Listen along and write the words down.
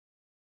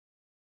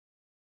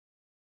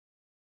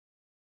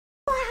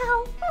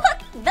Wow, look,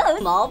 those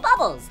small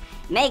bubbles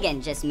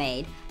Megan just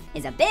made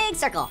is a big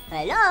circle.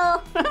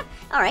 Hello.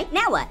 All right,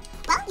 now what?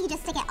 Well, you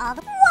just stick it all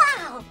the...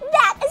 Wow,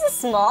 that is a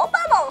small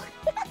bubble.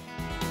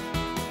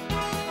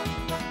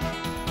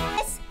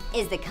 This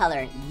is the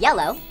color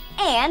yellow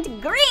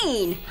and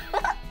green.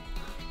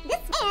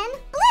 This and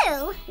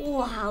blue.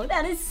 Wow,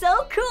 that is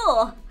so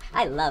cool.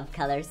 I love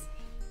colors.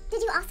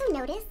 Did you also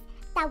notice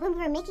that when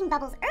we were making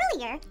bubbles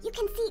earlier, you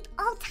can see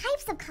all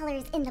types of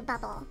colors in the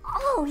bubble?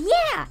 Oh,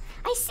 yeah,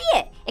 I see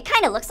it. It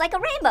kind of looks like a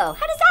rainbow.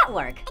 How does that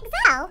work?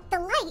 Well, the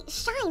light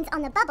shines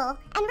on the bubble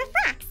and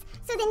refracts,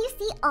 so then you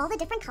see all the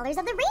different colors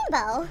of the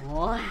rainbow.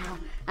 Wow.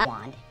 This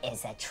wand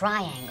is a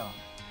triangle.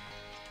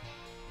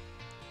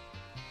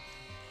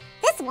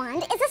 This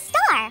wand is a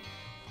star.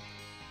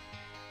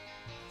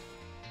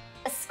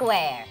 A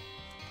square.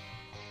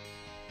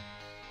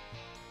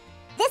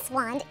 This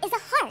wand is a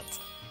heart.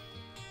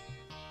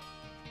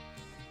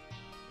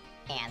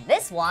 And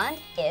this wand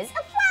is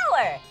a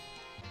flower.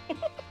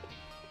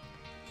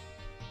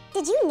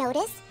 Did you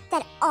notice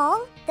that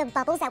all the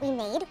bubbles that we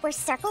made were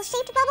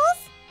circle-shaped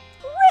bubbles?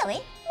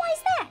 Really? Why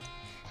is that?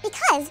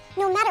 Because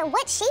no matter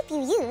what shape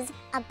you use,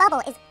 a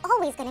bubble is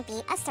always going to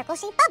be a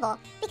circle-shaped bubble,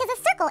 because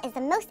a circle is the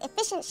most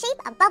efficient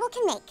shape a bubble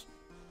can make.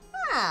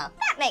 Oh,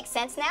 that makes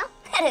sense now.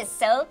 That is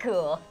so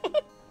cool.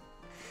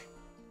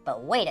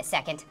 But wait a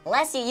second.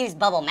 Unless you use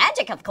bubble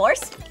magic, of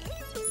course.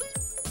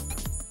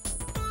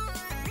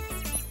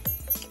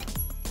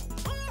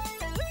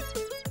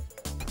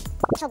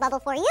 Special bubble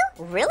for you?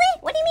 Really?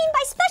 What do you mean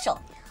by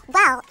special?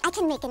 Well, I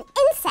can make an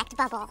insect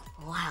bubble.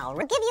 Wow.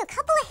 I'll give you a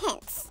couple of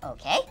hints.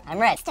 Okay, I'm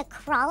ready. It likes to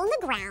crawl on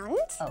the ground.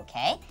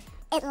 Okay.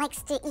 It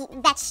likes to eat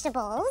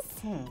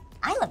vegetables.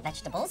 I love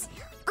vegetables.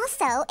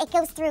 Also, it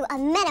goes through a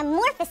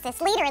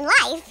metamorphosis later in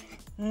life.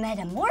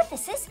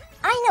 Metamorphosis?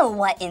 I know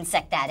what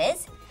insect that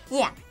is.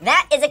 Yeah,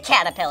 that is a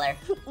caterpillar.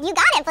 You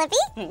got it,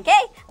 Blippi.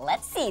 Okay,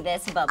 let's see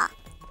this bubble.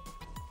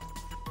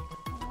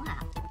 Wow.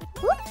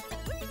 Whoop.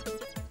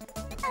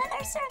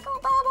 Another circle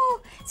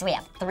bubble. So we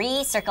have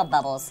 3 circle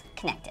bubbles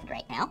connected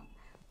right now.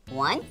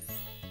 1,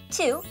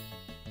 2,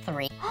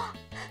 3,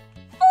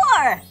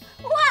 4.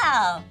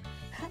 Wow.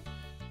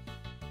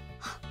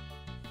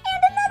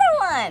 And another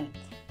one.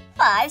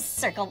 4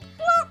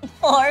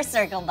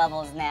 circle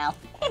bubbles now.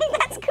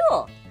 That's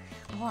cool.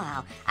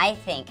 Wow, I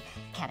think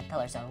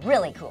caterpillars are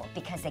really cool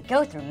because they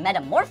go through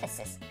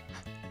metamorphosis.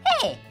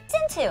 Hey,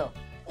 into.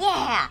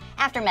 Yeah,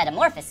 after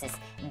metamorphosis,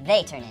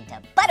 they turn into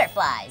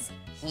butterflies.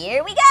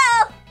 Here we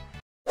go.